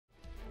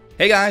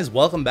Hey guys,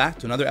 welcome back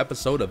to another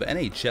episode of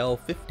NHL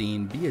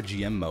 15 via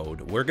GM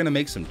mode. We're going to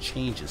make some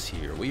changes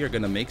here. We are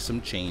going to make some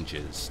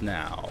changes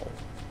now.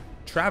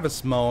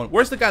 Travis Moen,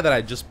 where's the guy that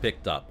I just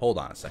picked up? Hold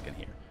on a second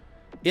here.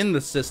 In the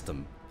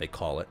system, they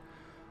call it.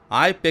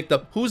 I picked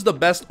up, who's the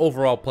best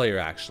overall player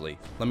actually?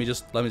 Let me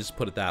just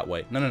put it that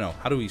way. No.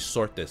 How do we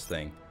sort this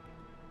thing?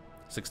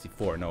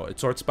 64. No, it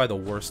sorts by the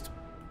worst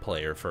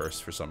player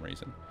first for some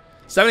reason.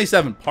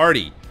 77,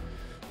 Party.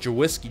 Drew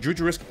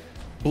Jaworski.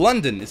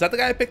 Blunden, is that the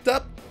guy I picked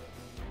up?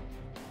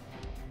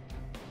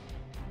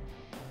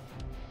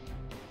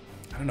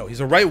 I don't know.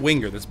 He's a right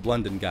winger, this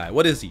Blunden guy.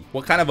 What is he?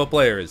 What kind of a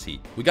player is he?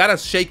 We gotta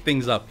shake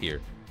things up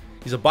here.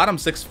 He's a bottom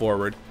six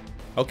forward.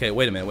 Okay,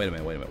 wait a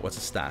minute. What's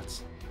his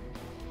stats?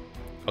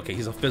 Okay,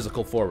 he's a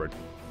physical forward.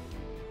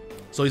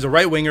 So he's a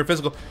right winger,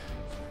 physical.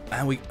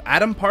 And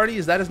Adam Party,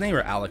 is that his name,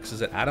 or Alex?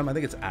 Is it Adam? I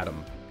think it's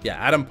Adam. Yeah,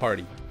 Adam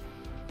Party.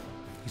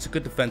 He's a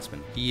good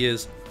defenseman. He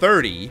is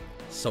 30,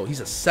 so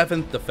he's a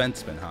 7th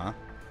defenseman, huh?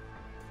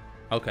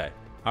 Okay.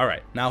 All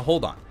right. Now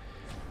hold on.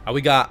 We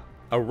got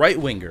a right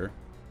winger.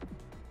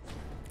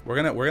 We're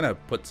gonna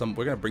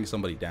bring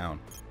somebody down.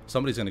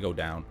 Somebody's gonna go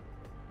down.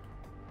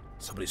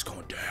 Somebody's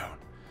going down.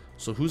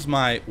 So who's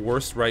my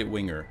worst right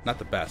winger? Not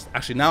the best.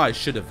 Actually, now I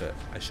should have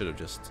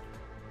just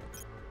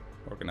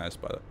organized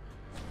by the.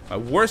 My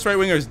worst right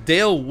winger is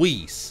Dale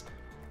Weiss.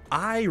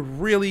 I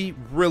really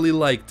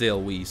like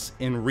Dale Weiss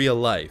in real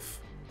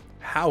life.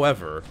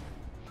 However,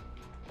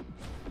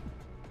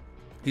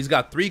 he's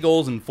got 3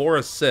 goals and 4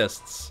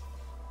 assists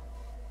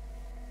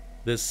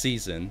this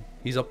season.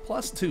 He's a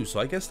 +2, so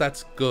I guess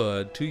that's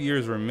good. 2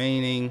 years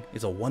remaining.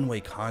 It's a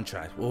one-way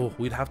contract. Oh,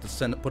 we'd have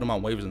to put him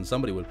on waivers and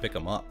somebody would pick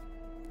him up.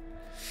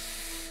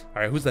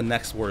 All right, who's the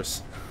next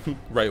worst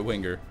right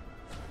winger?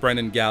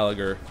 Brendan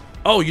Gallagher.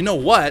 Oh, you know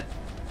what?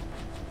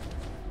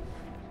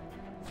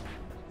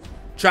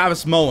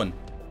 Travis Moen.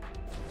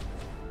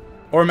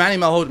 Or Manny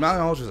Malhotra. Manny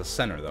Malhotra's a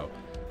center, though.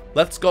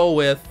 Let's go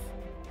with...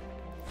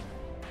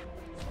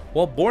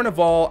 Well,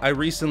 Bourneval,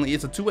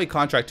 it's a 2-way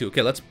contract, too.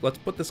 Okay, let's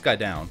put this guy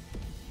down.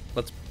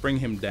 Let's bring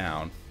him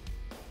down.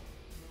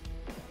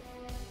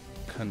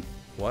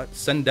 What?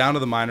 Send down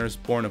to the minors,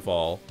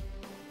 Bourneval.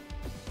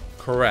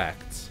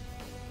 Correct.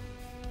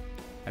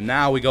 And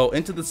now we go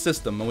into the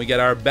system and we get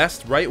our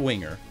best right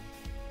winger.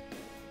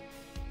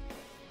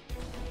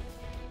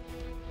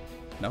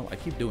 No, I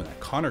keep doing that.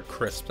 Connor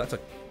Crisp. That's a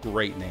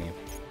great name.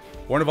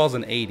 Bourneval's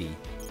an 80.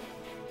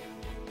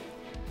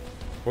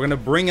 We're going to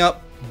bring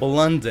up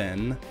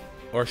Blunden.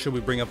 Or should we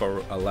bring up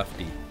a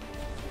lefty?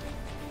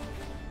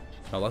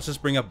 No, let's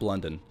just bring up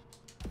Blunden.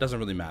 Doesn't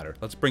really matter.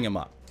 Let's bring him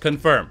up.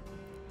 Confirm.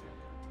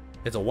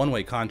 It's a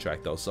one-way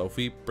contract, though, so if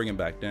we bring him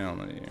back down...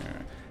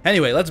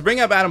 Anyway, let's bring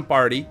up Adam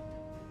Party.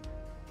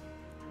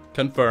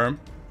 Confirm.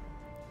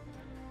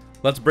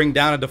 Let's bring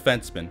down a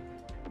defenseman.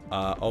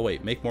 Oh,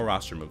 wait. Make more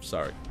roster moves.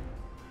 Sorry.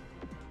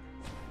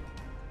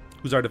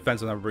 Who's our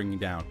defenseman that we're bringing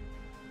down?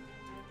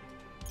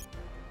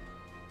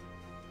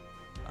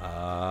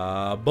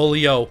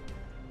 Bulio.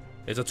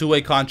 It's a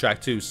 2-way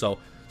contract, too, so...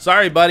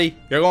 Sorry, buddy.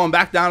 You're going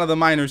back down to the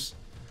minors.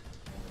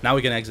 Now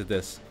we can exit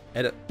this.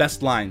 Edit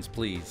best lines,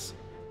 please.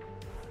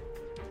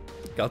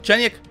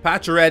 Galchenyuk,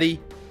 Pacioretty,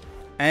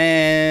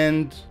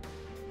 and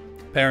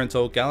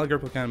Parento, Gallagher,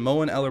 Pecan,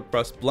 Moen, Eller,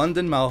 Prust,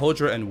 Blunden,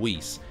 Malhotra, and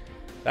Weiss.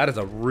 That is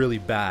a really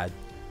bad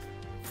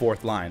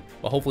 4th line.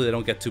 But hopefully they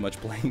don't get too much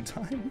playing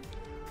time.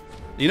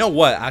 You know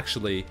what,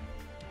 actually?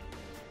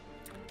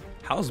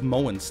 How's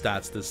Moen's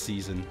stats this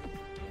season?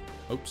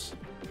 Oops.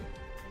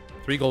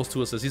 3 goals,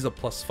 2 assists. He's a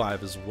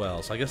 +5 as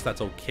well, so I guess that's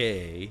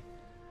okay.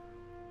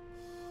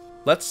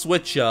 Let's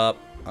switch up.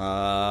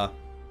 Brandon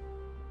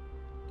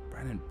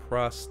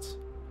Prust.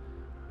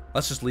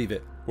 Let's just leave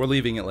it. We're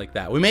leaving it like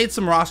that. We made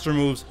some roster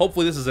moves.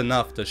 Hopefully this is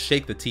enough to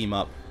shake the team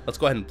up. Let's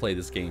go ahead and play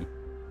this game.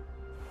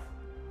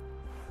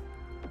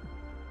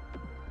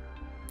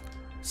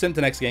 Sim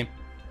to next game.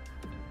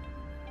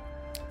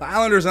 The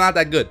Islanders are not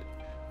that good.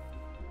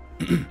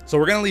 So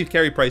we're going to leave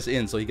Carey Price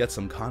in so he gets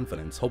some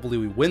confidence. Hopefully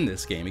we win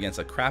this game against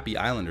a crappy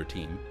Islander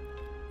team.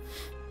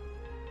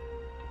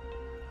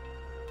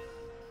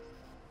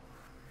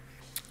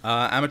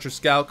 Amateur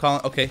scout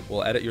calling. Okay,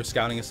 we'll edit your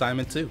scouting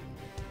assignment too.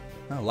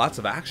 Oh, lots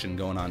of action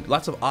going on.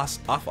 Lots of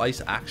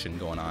off-ice action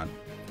going on.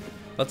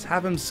 Let's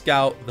have him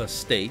scout the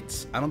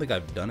states. I don't think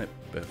I've done it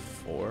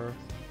before.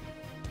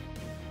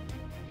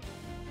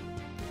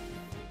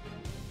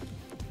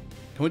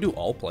 Can we do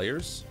all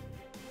players?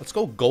 Let's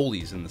go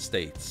goalies in the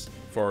States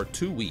for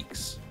 2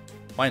 weeks.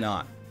 Why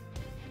not?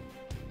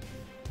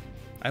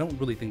 I don't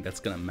really think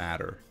that's going to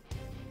matter.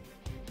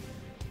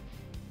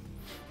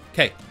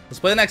 Okay, let's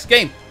play the next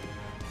game.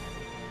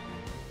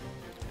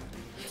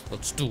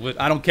 Let's do it.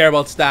 I don't care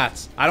about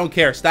stats. I don't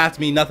care. Stats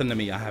mean nothing to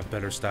me. I have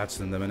better stats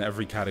than them in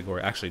every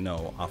category. Actually,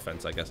 no.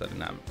 Offense, I guess I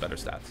didn't have better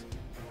stats.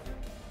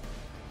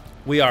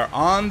 We are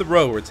on the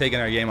road. We're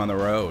taking our game on the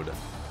road.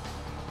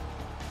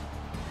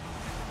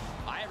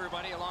 Hi,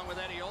 everybody. Along with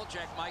Eddie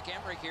Olczyk, Mike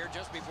Emmerich here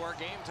just before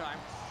game time.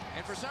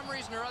 And for some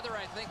reason or other,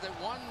 I think that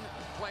one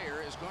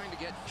player is going to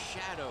get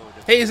shadowed.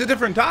 Hey, he's a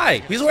different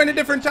tie. He's wearing a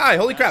different tie.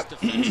 Holy crap.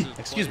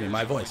 Excuse me,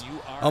 my voice.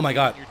 Oh my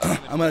god.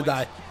 I'm gonna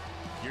die.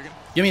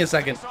 Give me a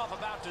second.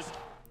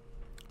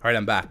 Alright,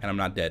 I'm back, and I'm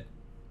not dead.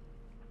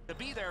 To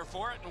be there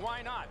for it, and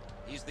why not?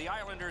 He's the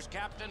Islanders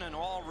captain and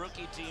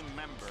all-rookie team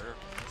member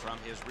from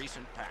his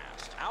recent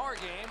past. Our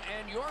game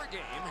and your game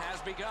has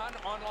begun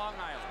on Long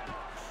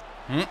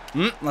Island.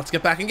 Let's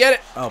get back and get it.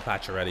 Oh,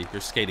 Pacioretty,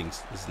 your skating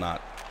is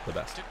not the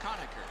best. To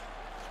Conacher.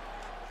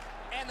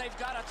 And they've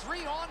got a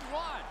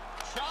 3-on-1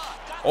 shot.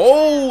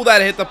 Oh,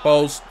 that hit the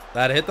post.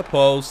 That hit the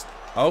post.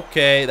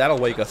 Okay, that'll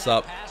wake us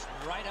up.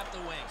 Right up the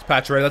wing. It's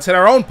Pacioretty. Let's hit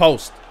our own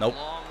post. Nope.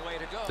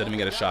 Didn't even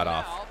get a shot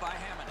off.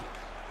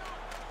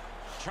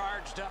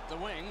 Charged up the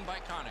wing by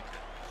Conacher.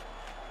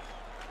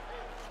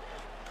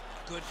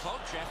 Good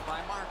poke check by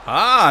Mark.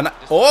 I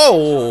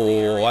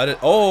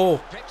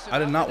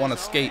did not want to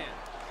skate.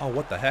 Oh,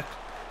 what the heck?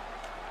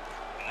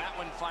 That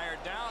one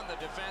fired down. The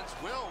defense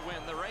will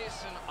win the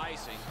race, and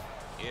icing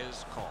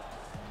is called.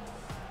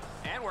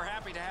 And we're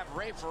happy to have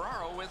Ray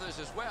Ferraro with us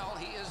as well.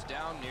 He is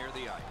down near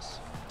the ice.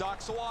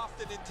 Doc, so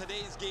often in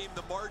today's game,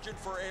 the margin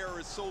for error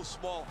is so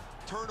small.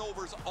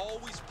 Turnovers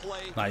always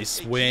play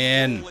nice a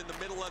win key role in the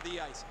middle of the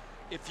ice.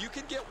 If you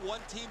can get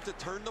one team to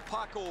turn the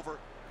puck over,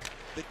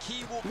 the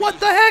key will what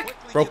the heck?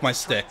 Broke my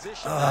stick.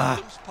 Oh,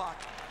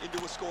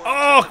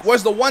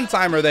 where's the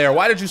one-timer there?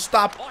 Why did you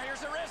stop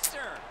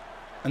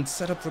and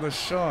set up for the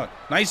shot?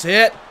 Nice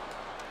hit.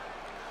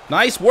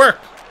 Nice work.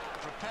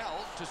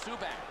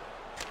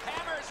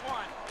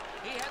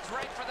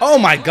 Oh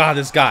my god,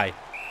 this guy.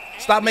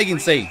 Stop making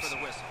saves.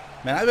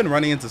 Man, I've been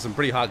running into some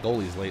pretty hot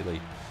goalies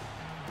lately.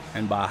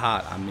 And by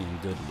hot, I mean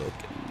good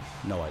looking.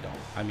 No, I don't.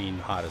 I mean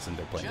hot as in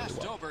they're playing really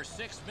well. Just over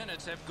 6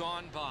 minutes have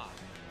gone by.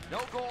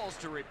 No goals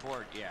to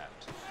report yet.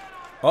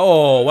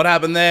 Oh, what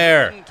happened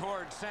there?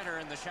 Toward center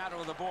in the shadow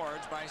of the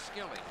boards by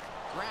Skilly.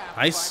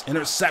 Nice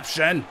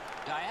interception.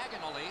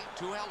 Diagonally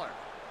to Eller.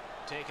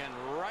 Taken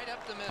right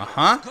up the middle.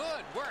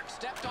 Good work.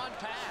 Stepped on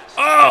pass.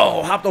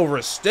 Oh, hopped over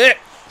a stick.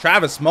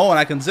 Travis Moen,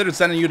 I considered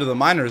sending you to the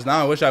minors.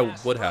 Now I wish I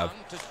would have.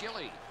 To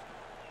Skilly.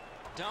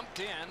 Dumped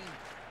in.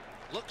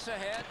 Looks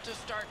ahead to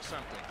start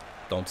something.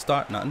 Don't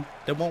start nothing.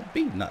 There won't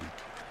be nothing.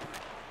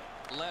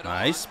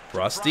 Nice.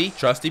 Prusty.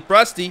 Trusty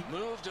Prusty.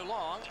 Moved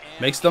along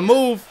and makes the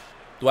move.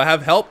 Do I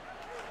have help?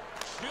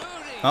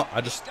 No,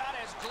 I just...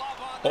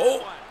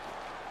 Oh.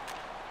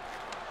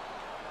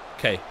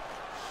 Okay.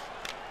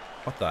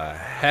 What the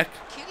heck?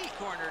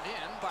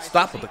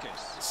 Stop with the...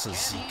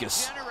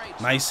 Cizikas.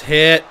 Nice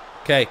hit.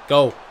 Okay,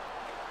 go.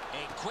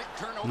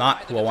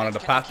 Not who I wanted to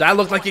pass. That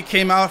looked like it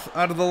came out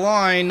of the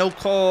line. No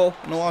call.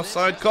 No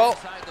offside call.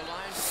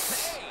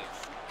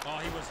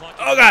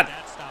 Oh, God.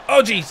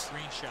 Oh, jeez.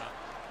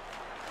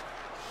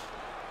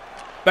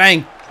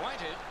 Bang.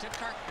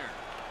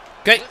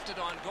 Okay.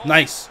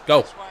 Nice.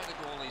 Go.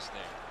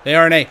 They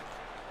are an A.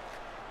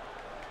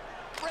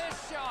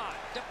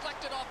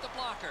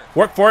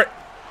 Work for it.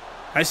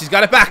 Nice. He's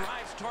got it back.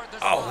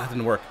 Oh, that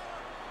didn't work.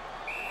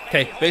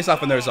 Okay. Face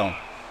off in their zone.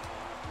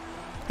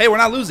 Hey, we're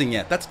not losing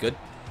yet. That's good.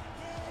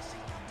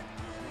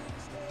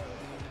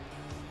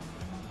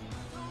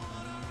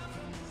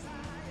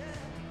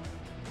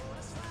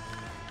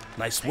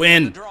 Nice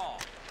win.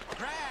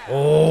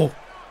 Oh.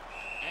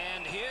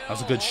 That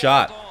was a good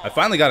shot. I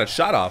finally got a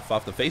shot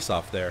off the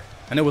face-off there.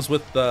 And it was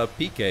with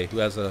PK, who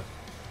has a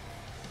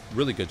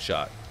really good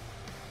shot.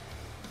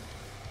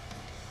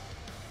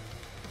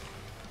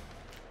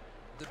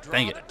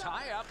 Dang it.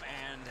 Tie up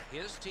and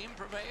his team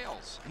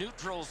prevails.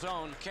 Neutral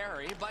zone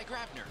carry by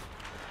Grabner.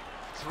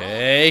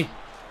 Okay.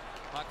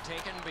 Puck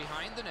taken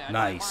behind the net.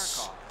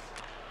 Nice.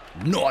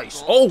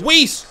 Nice. Oh,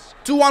 Weiss.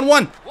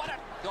 2-on-1.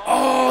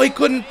 Oh, he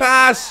couldn't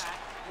pass.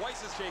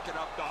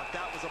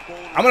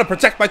 I'm going to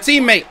protect my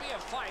teammate.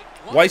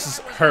 Weiss is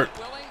hurt.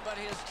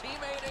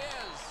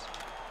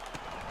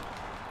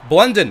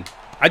 Blunden.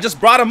 I just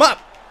brought him up.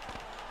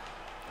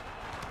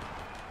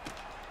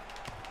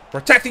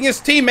 Protecting his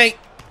teammate.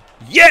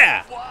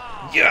 Yeah.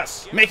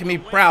 Yes. Making me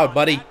proud,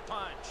 buddy.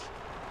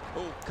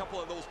 Oh, a couple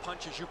of those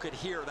punches you could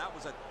hear. That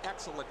was an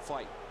excellent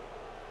fight.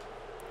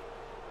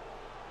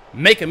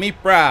 Making me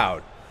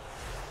proud.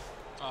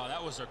 Oh,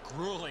 that was a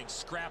grueling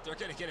scrap. They're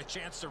going to get a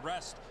chance to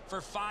rest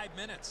for 5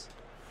 minutes.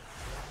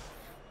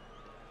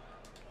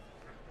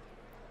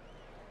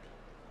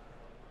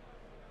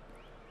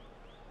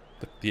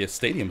 The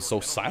stadium's so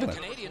silent.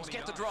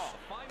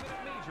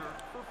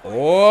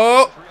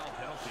 Oh.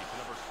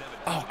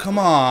 Oh, come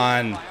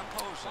on.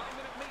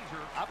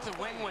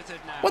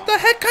 What the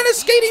heck kind of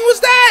skating was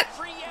that?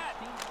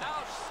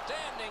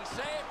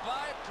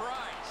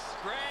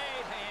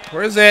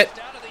 Where is it?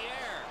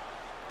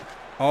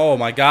 Oh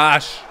my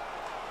gosh.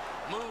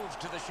 Move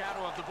to the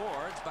shadow of the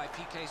boards by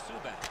PK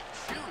Subban.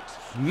 Shoots.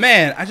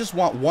 Man, I just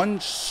want one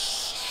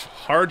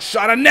hard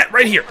shot on net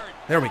right here.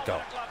 There we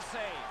go.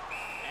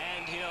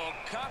 And he'll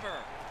cover.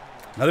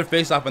 Another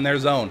face-off in their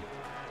zone.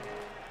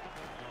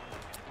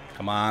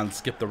 Come on,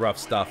 skip the rough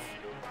stuff.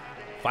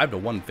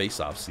 5-1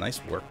 face-offs.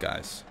 Nice work,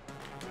 guys.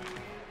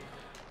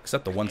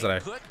 Except the ones that I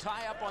Could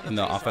tie up on in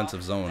the face-off.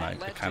 offensive zone, That I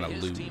led to kind of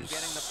his team lose.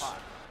 getting the puck.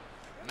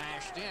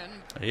 Mashed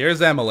in, Here's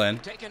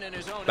Emelin. taken in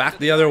his own Back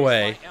into the other ice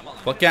way. by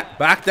Emelin. Look at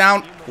back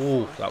down.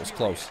 Ooh, that was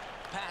close.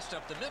 Passed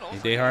up the middle.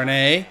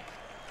 Desharnais.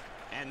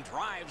 And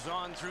drives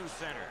on through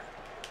center.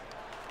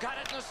 Got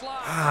it in the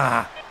slot.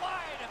 Ah.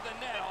 Wide of the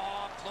net.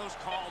 Oh, close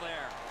call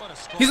there. What a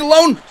score. He's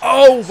alone.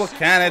 Oh, Six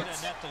Buchanan. foot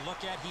of net to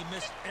look at. He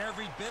missed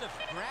every bit of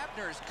it.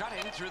 Grabner's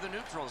cutting through the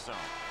neutral zone.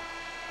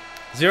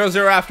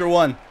 0-0 after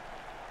 1.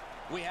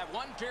 We have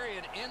one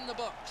period in the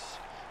books.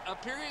 A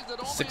period that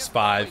only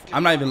 6-5.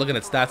 I'm not even looking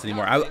at stats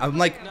anymore.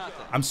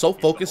 I'm so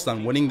focused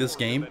on winning this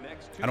game.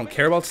 I don't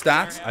care about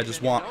stats. I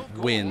just want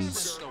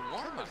wins.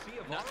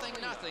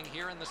 Nothing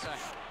here in the second.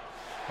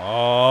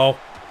 Oh.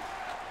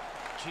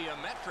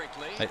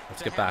 Geometrically. Hey, let's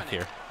to get back Hamannik.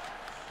 here.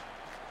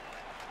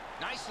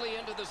 Nicely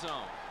into the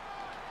zone.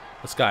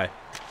 This guy.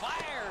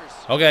 Fires.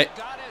 Okay.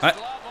 Got his Alright.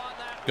 glove on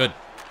that Good. one.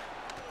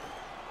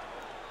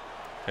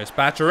 There's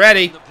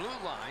Pacioretty. The blue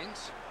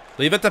lines.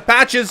 Leave it to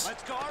Patches.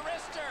 Let's go,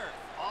 Arister.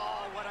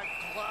 Oh, what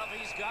a glove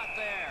he's got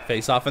there.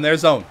 Face off in their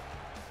zone.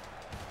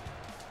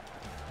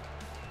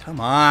 Come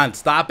on,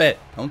 stop it.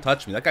 Don't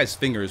touch me. That guy's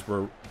fingers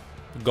were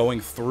going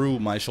through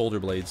my shoulder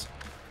blades.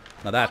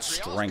 Now that's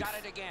Montreal's strength.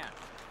 got it again.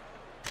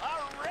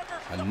 A river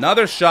from the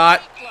Another point.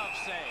 shot. Great glove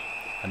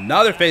save.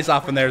 Another face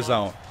off in their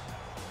zone.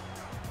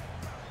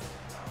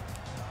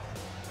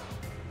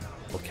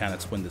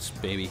 Buchanan's win this,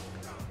 baby.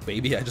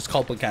 Baby, I just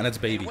called Buchanan's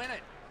baby. Win it.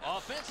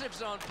 Offensive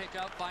zone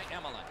pickup by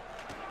Emelin.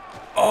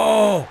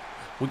 Oh,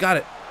 we got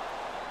it.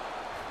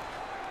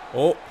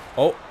 Oh.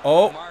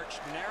 Marched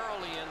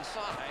narrowly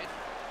inside.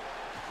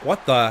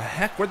 What the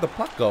heck? Where'd the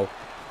puck go?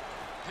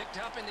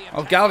 Picked up in the Oh,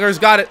 attack. Gallagher's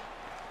got it.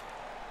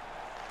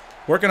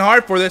 Working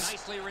hard for this.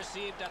 Nicely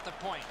received at the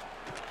point.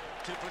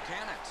 To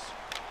Buchanan's.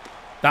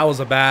 That was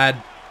a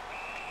bad.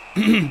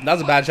 That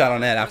was a bad shot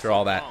on net after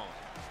all that.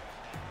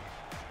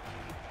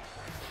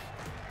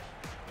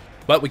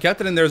 But we kept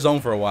it in their zone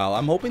for a while.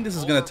 I'm hoping this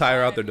is going to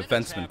tire out their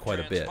defensemen quite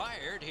a bit.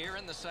 Here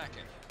in the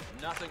second.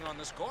 Nothing on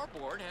the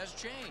scoreboard has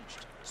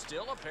changed.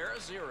 Still a pair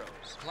of zeros.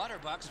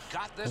 Clutterbucks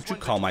got this. Don't you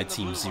one call my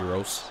between the team blue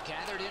lines. zeros.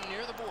 Gathered in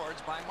near the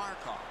boards by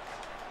Markov.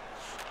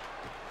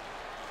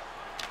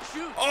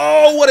 Shoots.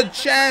 Oh, what a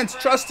chance.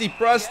 Trusty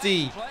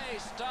Prusty. Play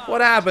stopped.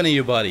 What happened to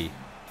you, buddy?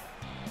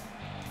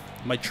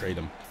 Might trade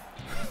him.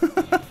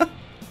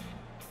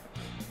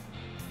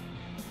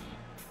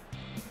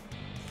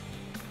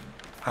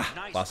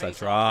 Nice Lost that face-off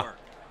draw. work.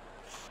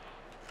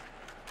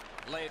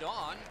 Laid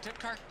on to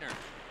Kartner.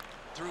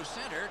 Through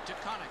center to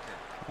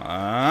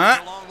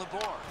Conacher. Along the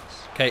boards.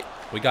 Okay,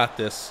 we got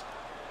this.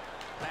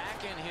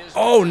 Back in his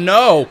Oh,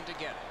 no. to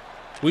get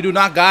it. We do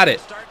not got it.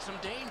 Start some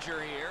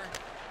danger here.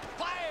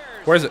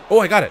 Fires. Where is it? Oh,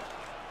 I got it.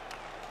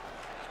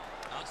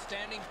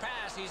 Outstanding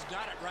pass. He's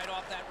got it right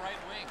off that right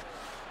wing.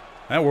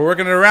 All right, we're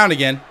working it around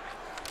again.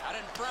 Out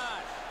in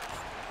front.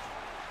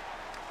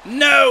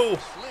 No.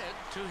 Slid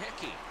to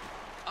Hickey.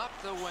 Up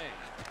the wing.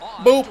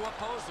 On Boop. to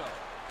Opozo.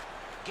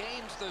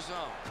 Gains the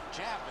zone.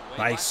 Jabbed away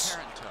Nice.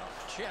 by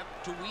Parento.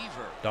 Chip to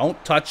Weaver.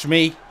 Don't touch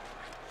me.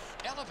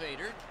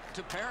 Elevator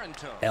to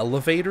Parento.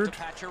 Elevator? To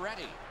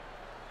Pacioretty.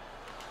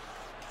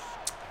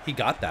 He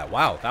got that.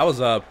 Wow, that was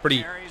a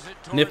pretty Carries it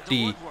toward nifty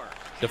the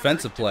woodwork.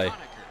 defensive play.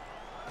 Kendrick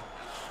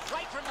to Conacher.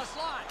 Right from the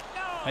slot.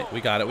 No. Hey,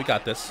 we got it. We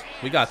got this.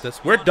 We got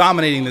this. We're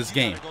dominating this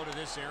game. Go to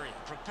this area.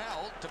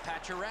 Propelled to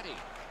Pacioretty.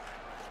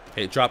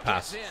 Okay, drop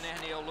pass. Gets in and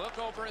he'll look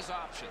over his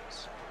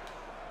options.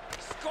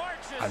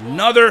 Scorches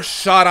Another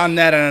shot on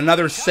net and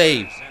another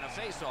save. and a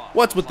face-off.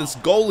 What's with this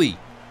goalie?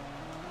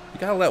 You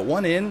gotta let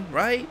one in,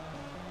 right?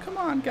 Come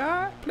on,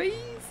 guy, please.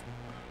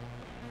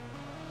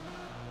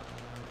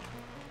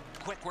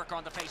 Quick work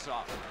on the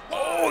face-off.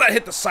 Oh, that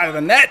hit the side of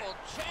the net. Full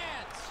chance.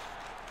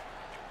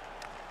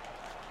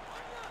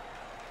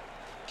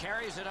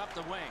 Carries it up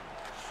the wing.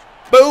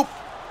 Boop.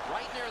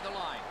 Right near the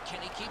line.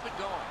 Can he keep it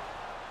going?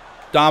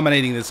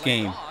 Dominating this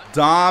game.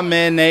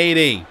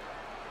 Dominating.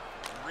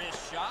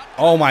 Wrist shot.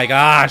 Oh my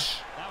gosh.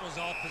 That was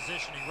all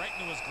positioning right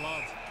into his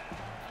glove.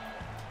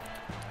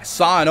 I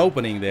saw an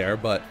opening there,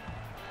 but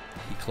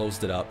he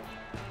closed it up.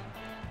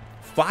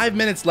 5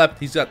 minutes left.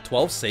 He's got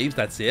 12 saves.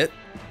 That's it.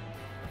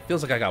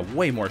 Feels like I got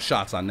way more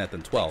shots on net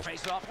than 12.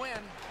 Face-off win.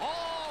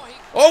 Oh, he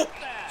Oh, got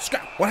that.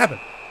 scrap. What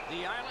happened?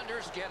 The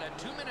Islanders get a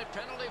 2-minute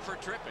penalty for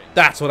tripping.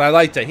 That's what I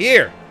like to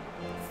hear.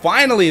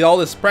 Finally, all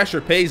this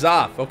pressure pays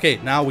off. Okay,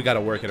 now we got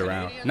to work it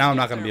around. Now I'm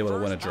not going to be able to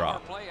win a draw.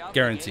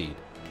 Guaranteed.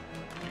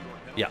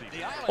 Yeah.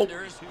 The Oh,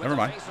 Islanders with never a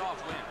mind.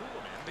 face-off win.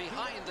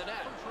 Behind the net.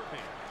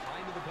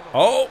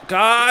 Oh,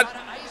 God. Gotta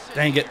ice it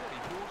Dang it. here.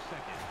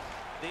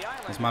 The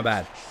That's my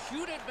bad.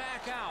 Shoot it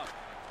back out.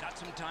 Got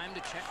some time to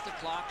check the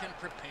clock and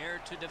prepare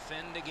to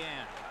defend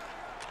again.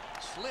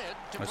 Slid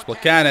to Let's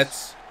Buchanan.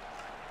 Buchanan's.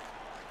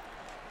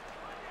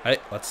 Hey,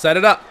 let's set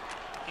it up.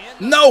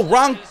 In the No, slot,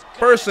 wrong he's got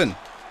person. it.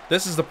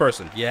 This is the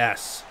person.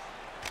 Yes.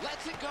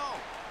 Lets it go.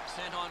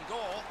 Sent on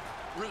goal.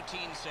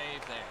 Routine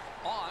save there.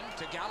 On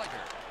to Gallagher.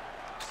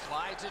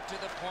 Slides it to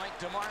the point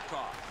to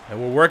Markov.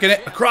 And we're working it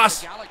In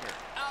across. to Gallagher.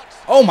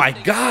 Oh, my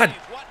Outstanding God.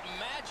 save. What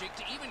magic magic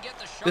to even get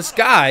the shot This off.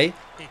 guy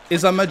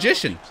is a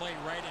magician. Play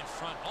right in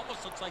front.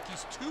 Almost looks like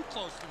he's too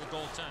close to the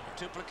goaltender.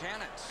 To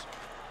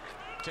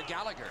Plekanec. To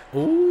Gallagher.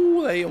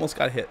 Ooh, they almost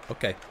got hit.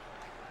 Okay.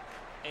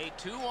 A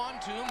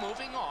 2-on-2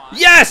 moving on.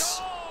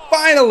 Yes!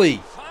 Finally!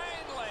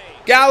 Finally!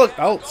 Gallagher.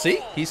 Oh, see?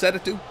 He said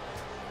it too.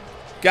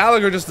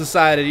 Gallagher just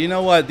decided, you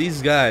know what?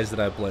 These guys that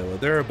I play with,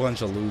 they're a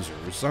bunch of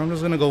losers. So I'm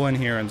just going to go in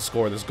here and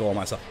score this goal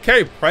myself.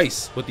 Carey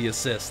Price with the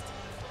assist.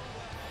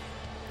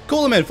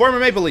 Coolman, former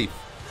Maple Leaf.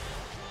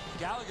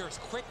 Gallagher's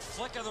quick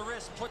flick of the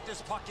wrist put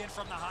this puck in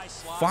from the high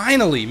slot.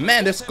 Finally,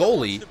 man, this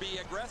goalie. To be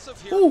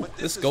aggressive here, Ooh, but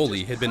this is goalie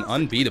just had been perfectly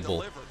unbeatable.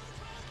 delivered.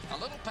 A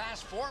little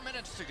past 4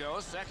 minutes to go,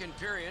 second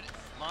period.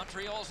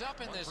 Montreal's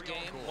up in this game,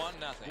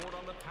 1-0. Scored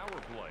on the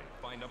power play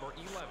by number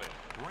 11,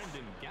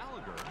 Brendan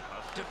Gallagher.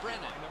 To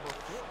Brennan. Number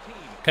 14.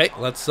 Okay,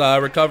 let's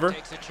recover.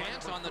 Takes a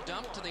chance on the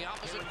dump to the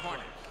opposite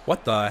corner.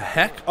 What the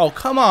heck? Oh,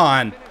 come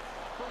on.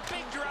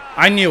 Big drive.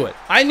 I knew it.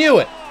 I knew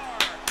it.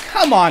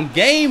 Come on,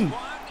 game.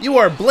 You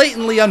are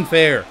blatantly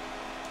unfair.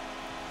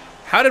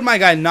 How did my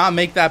guy not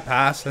make that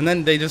pass? And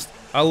then they just,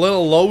 a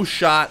little low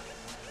shot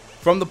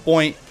from the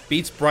point,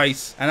 beats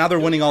Bryce, and now they're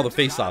winning all the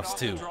faceoffs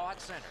too. Draw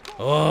at center.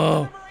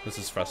 Oh, this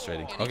is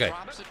frustrating. And he Okay,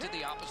 drops it to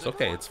the opposite it's okay.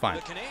 corner. It's fine.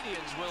 The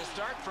Canadians will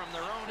start from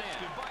their own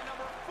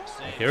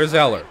end. Here's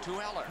Eller. To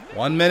Eller.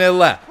 1 minute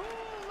left.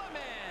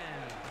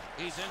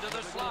 He's into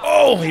the slot.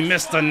 Oh, he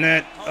missed the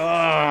net.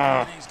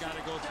 Ah. He's got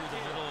to go through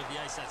the middle of the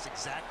ice. That's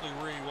exactly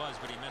where he was,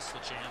 but he missed the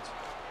chance.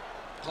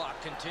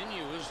 Clock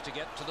continues to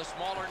get to the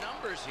smaller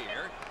numbers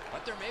here,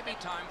 but there may be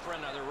time for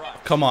another rush.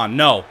 Come on,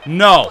 no,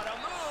 no. What a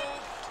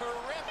move!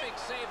 Terrific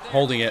save there.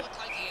 Holding it. Looked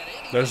like he had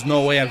anything There's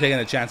no way I'm easy taking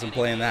a chance in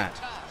playing that.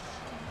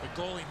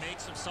 The goalie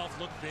makes himself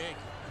look big.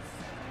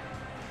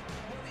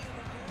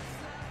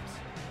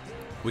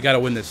 We got to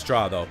win this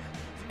draw, though.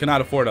 Cannot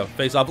afford a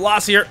face-off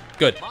loss here.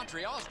 Good.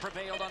 Montreal's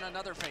prevailed on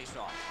another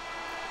faceoff.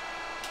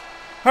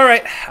 All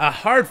right, a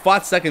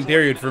hard-fought second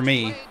period for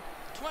me,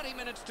 20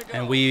 minutes to go.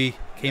 and we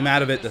came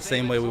out of it the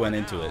same way we went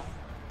into it.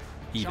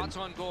 Even. Shots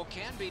on goal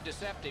can be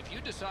deceptive.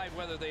 You decide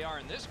whether they are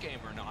in this game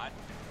or not.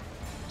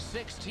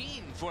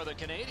 16 for the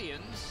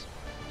Canadians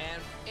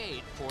and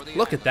 8 for the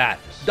Look at that.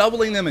 Islanders.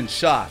 Doubling them in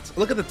shots.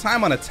 Look at the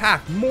time on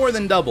attack. More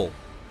than double.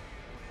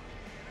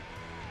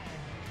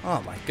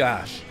 Oh, my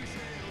gosh.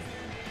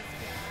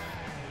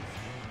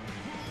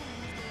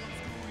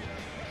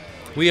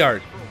 We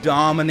are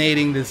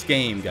dominating this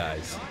game,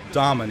 guys.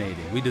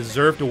 Dominating. We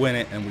deserve to win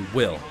it, and we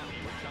will.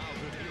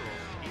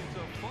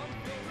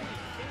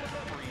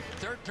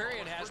 Third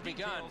period has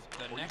begun.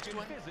 The next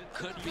one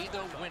could be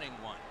the winning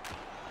one.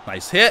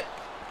 Nice hit.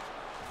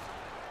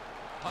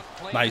 Puck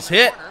played Nice in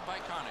the hit. corner by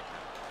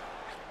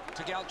Connaughton.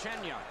 To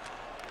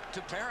Galchenyuk.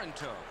 To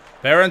Parento.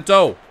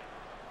 Parento.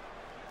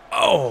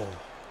 Oh.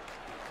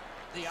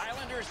 The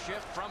Islanders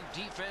shift from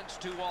defense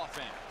to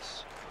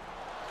offense.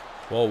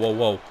 Whoa, whoa,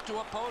 whoa. To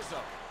Opposo.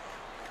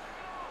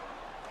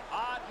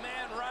 Odd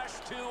man rush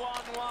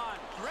 2-on-1.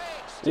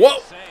 Great stick Whoa.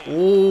 save.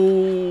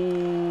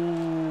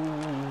 Ooh.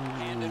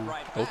 Handed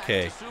right back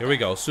Okay, to here we Subban.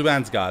 go.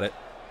 Subban's got it.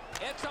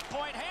 It's a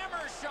point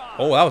hammer shot.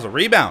 Oh, that was a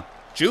rebound.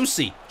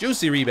 Juicy.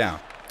 Juicy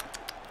rebound.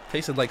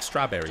 Tasted like To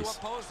strawberries.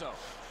 Opposo.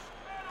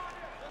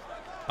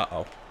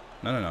 Uh-oh.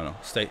 No, no, no, no.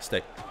 Stay,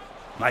 stay.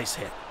 Nice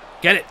hit.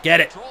 Get it, get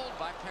it. Controlled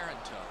by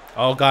Parento.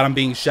 Oh, God, I'm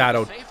being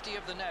shadowed. Safety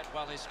of the net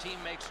while his team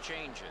makes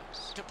changes.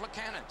 To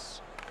Plekanec.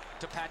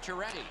 To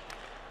Pacioretty.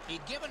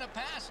 He'd given a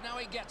pass, now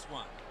he gets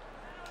one.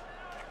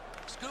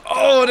 Scoop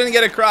Oh, didn't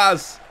get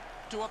across.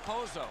 to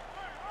Opposo.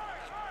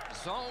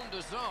 Zone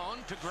to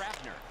zone to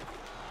Grafner.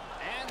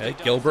 And Okay, he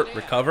dumps Gilbert, it in.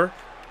 recover.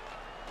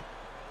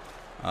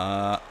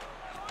 Propelled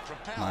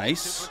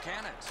Nice. to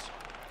Plekanec.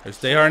 There's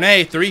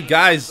Desharnais. 3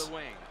 guys. The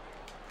wing.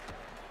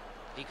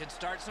 He could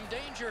start some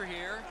danger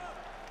here.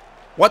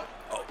 What?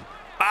 Oh.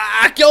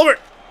 Ah, Gilbert.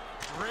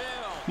 Drill.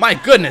 My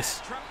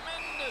goodness.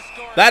 Tremendous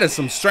score. That is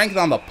some strength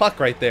on the puck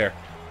right there.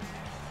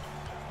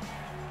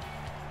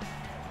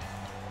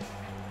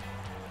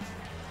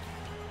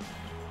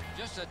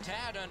 Just a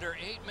tad under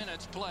 8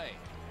 minutes play.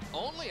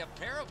 Only a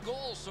pair of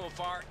goals so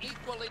far,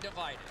 equally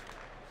divided.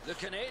 The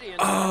Canadians.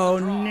 Oh,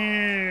 on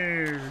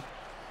the draw.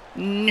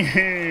 no.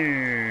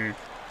 No.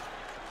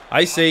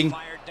 Icing.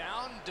 Fired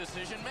down.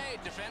 Decision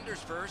made. Defenders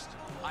first.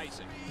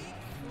 Icing.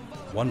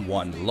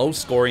 1-1. Low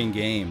scoring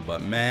game,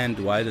 but man,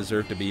 do I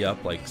deserve to be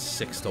up like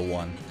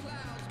 6-1.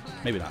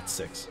 Maybe not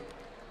 6.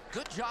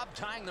 Good job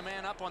tying the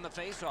man up on the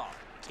faceoff.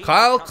 Team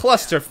Kyle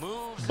comes in,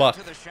 moves Clusterbuck.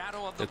 into the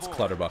shadow of the It's boards.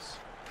 Clutterbuck.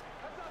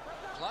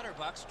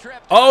 Clutterbuck's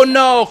tripped. Oh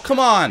no, come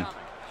on.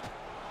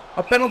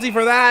 A penalty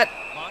for that.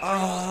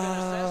 Montreal's been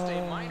assessed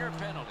a minor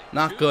penalty.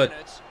 Not 2 good.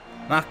 minutes.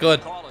 Not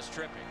good. Call is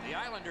tripping. The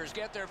Islanders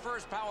get their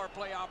first power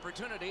play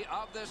opportunity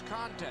of this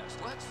contest.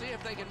 Let's see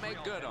if they can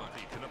make good on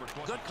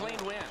it. Good clean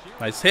win.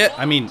 Nice hit.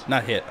 I mean,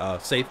 not hit.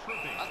 Safe.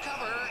 A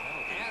cover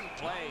and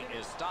play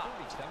is stopped.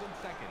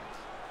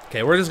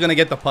 Okay, we're just going to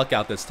get the puck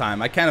out this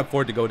time. I can't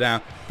afford to go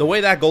down. The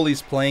way that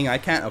goalie's playing, I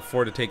can't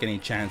afford to take any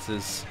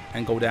chances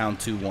and go down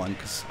 2-1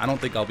 because I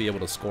don't think I'll be able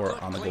to score Good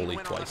on the clean goalie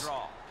win twice.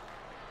 draw.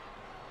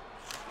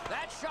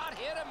 That shot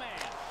hit a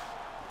man.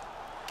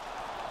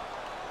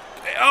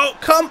 Oh,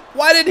 come.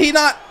 Why did he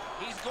not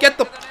get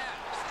the...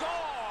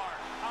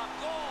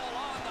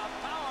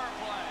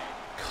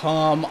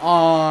 Come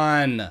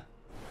on.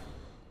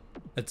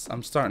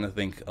 I'm starting to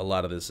think a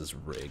lot of this is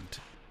rigged.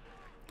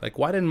 Like,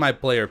 why didn't my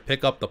player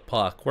pick up the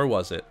puck? Where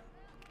was it?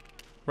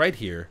 Right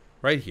here.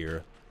 Right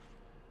here.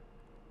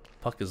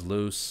 Puck is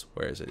loose.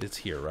 Where is it? It's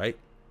here, right?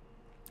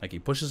 Like, he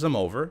pushes him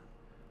over.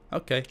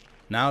 Okay.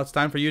 Now it's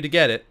time for you to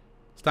get it.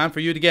 It's time for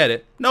you to get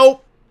it.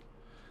 Nope.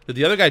 Did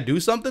the other guy do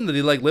something? Did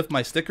he, like, lift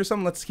my stick or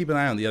something? Let's keep an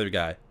eye on the other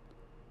guy.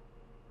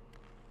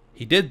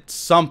 He did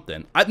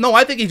something. No,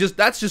 I think he just...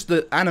 That's just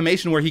the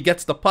animation where he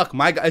gets the puck.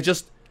 My guy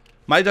just...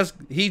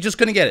 He just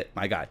couldn't get it.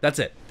 My guy. That's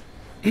it.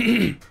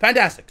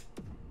 Fantastic.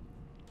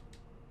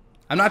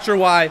 I'm not sure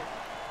why.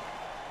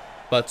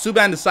 But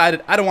Subban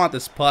decided, I don't want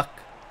this puck.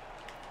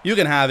 You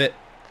can have it.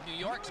 New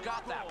York's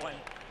got that one.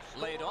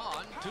 Laid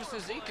on to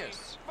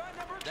Cizikas.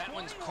 That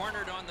one's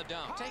cornered on the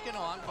dump. Taken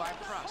on by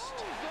Prust.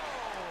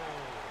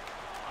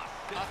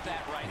 Got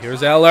that right.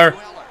 Here's Eller.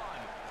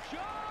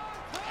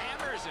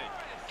 Hammers it.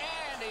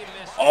 And he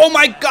missed. Oh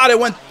my God, it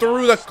went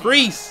through the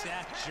crease.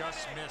 That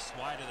just missed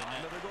wide of the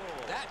net.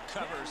 That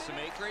covers some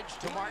acreage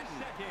to Martin.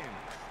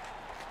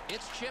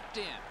 It's chipped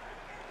in.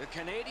 The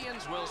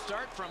Canadians will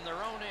start from their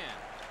own end.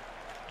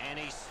 And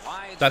he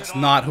slides. That's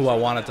not who I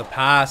wanted to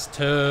pass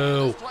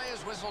to. Play is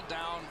whistled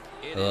down.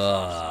 It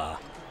is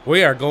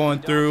We are going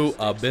through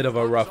a bit of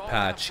a rough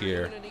patch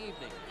here.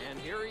 And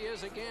here he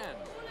is again.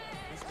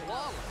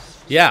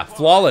 Flawless. Yeah,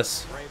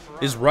 flawless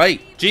is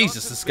right.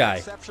 Jesus, this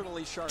guy.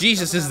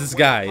 Jesus is this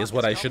guy, is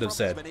what I should have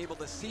said. Been able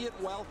to see it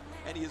well,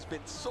 and he has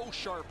been so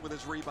sharp with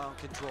his rebound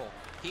control.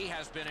 He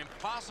has been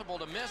impossible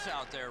to miss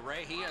out there,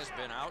 Ray. He has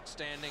been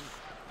outstanding.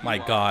 My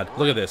God,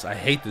 look at this. I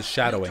hate this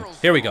shadowing.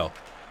 Here we go.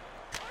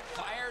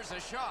 Fires a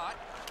shot.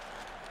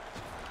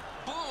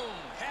 Boom!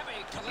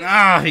 Heavy collision.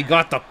 Ah, he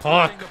got the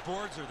puck. The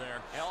boards are there.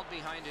 Held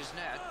behind his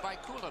net by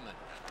Kuhlman.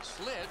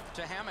 Slid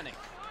to Hamonic.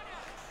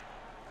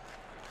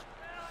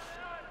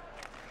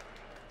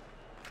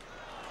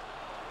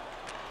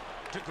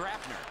 To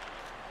Grafner.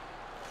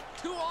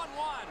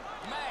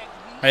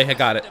 2-on-1. Hey, I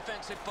got it.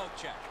 Defensive poke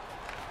check.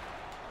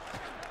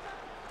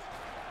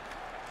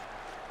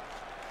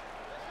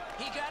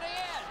 He got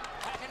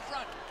in. Back in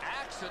front.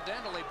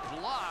 Accidentally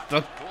blocked.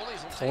 The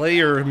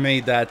player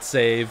made that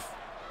save.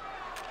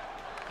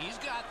 He's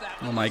got that.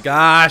 Oh my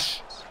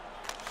gosh.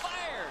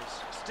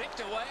 Fires. Sticked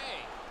away.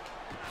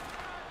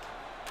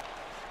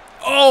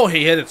 Oh,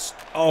 he hit it.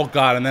 Oh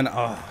God, and then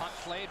Puck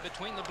played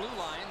between the blue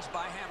lines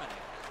by Hammond.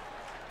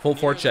 full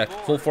forecheck.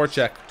 Full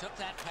forecheck. Took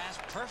that pass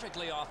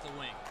perfectly off the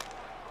wing.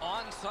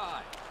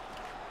 Onside.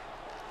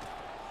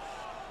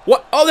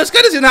 What? Oh, this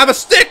guy doesn't even have a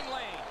stick.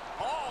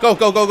 Oh, Go,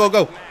 go, go, go,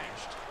 go.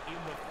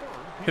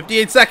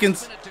 58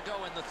 seconds. minute to go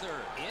in the third.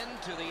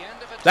 Into the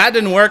end of it. That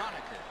didn't work.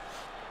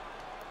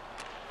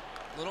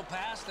 Little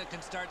pass that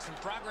can start some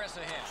progress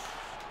ahead.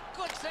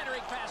 Good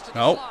centering pass to the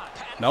Nope. slot.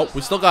 Nope.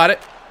 We still got it.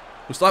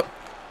 We still.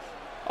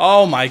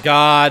 Oh my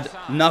God.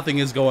 Nothing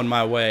is going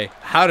my way.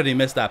 How did he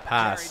miss that Carried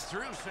pass?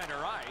 through center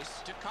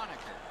ice to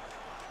Conacher.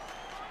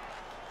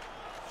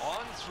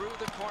 On through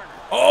the corner.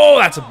 Oh,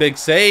 that's a big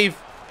save.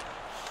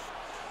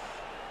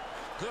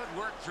 Good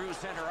work through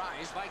center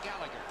ice by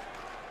Gallagher.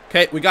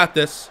 Okay, we got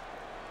this.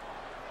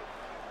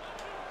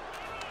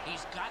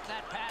 He's got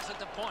that pass at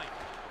the point.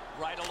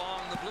 Right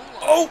along the blue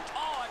line. Oh.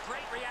 A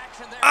great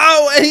reaction there.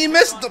 Oh, and he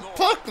missed the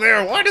puck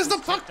there. Why does the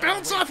puck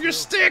bounce off your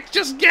stick?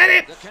 Just get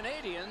it. The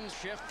Canadians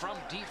shift from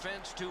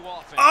defense to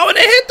offense. Oh, and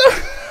it hit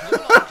Blue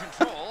the. line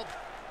control.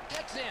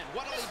 Gets in.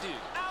 What'll he do?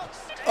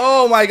 Outstanding.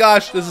 Oh my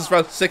gosh, this is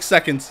for 6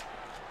 seconds.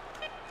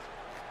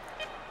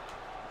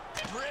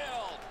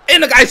 Drilled.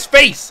 In the guy's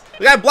face.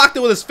 The guy blocked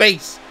it with his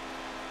face.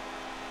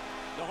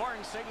 The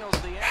horn signals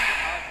the end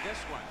of this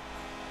one.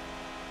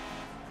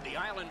 The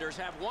Islanders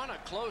have won a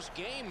close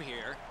game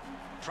here.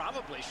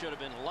 Probably should have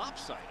been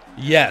lopsided.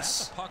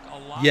 Yes. The puck a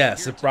lot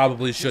Yes, here it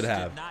probably today. should Just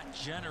have. Did not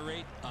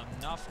generate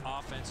enough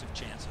offensive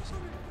chances.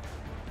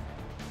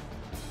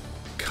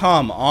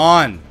 Come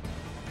on.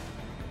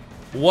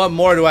 What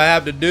more do I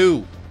have to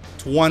do?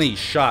 20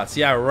 shots.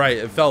 Yeah, right.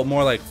 It felt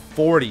more like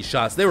 40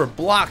 shots. They were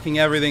blocking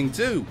everything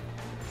too.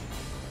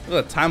 Look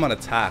at the time on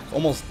attack.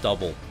 Almost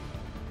double.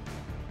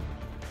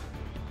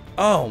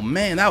 Oh,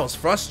 man. That was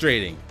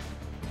frustrating.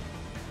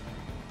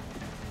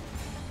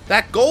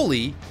 That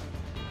goalie,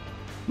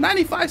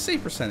 95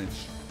 save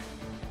percentage.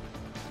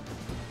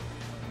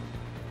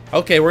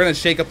 Okay, we're going to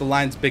shake up the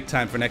lines big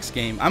time for next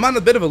game. I'm on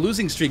a bit of a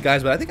losing streak,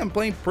 guys, but I think I'm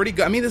playing pretty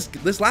good. I mean,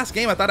 this last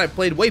game, I thought I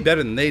played way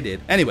better than they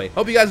did. Anyway,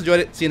 hope you guys enjoyed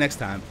it. See you next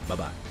time.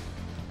 Bye-bye.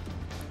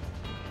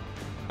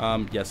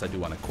 Yes, I do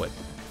want to quit.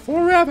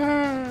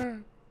 Forever.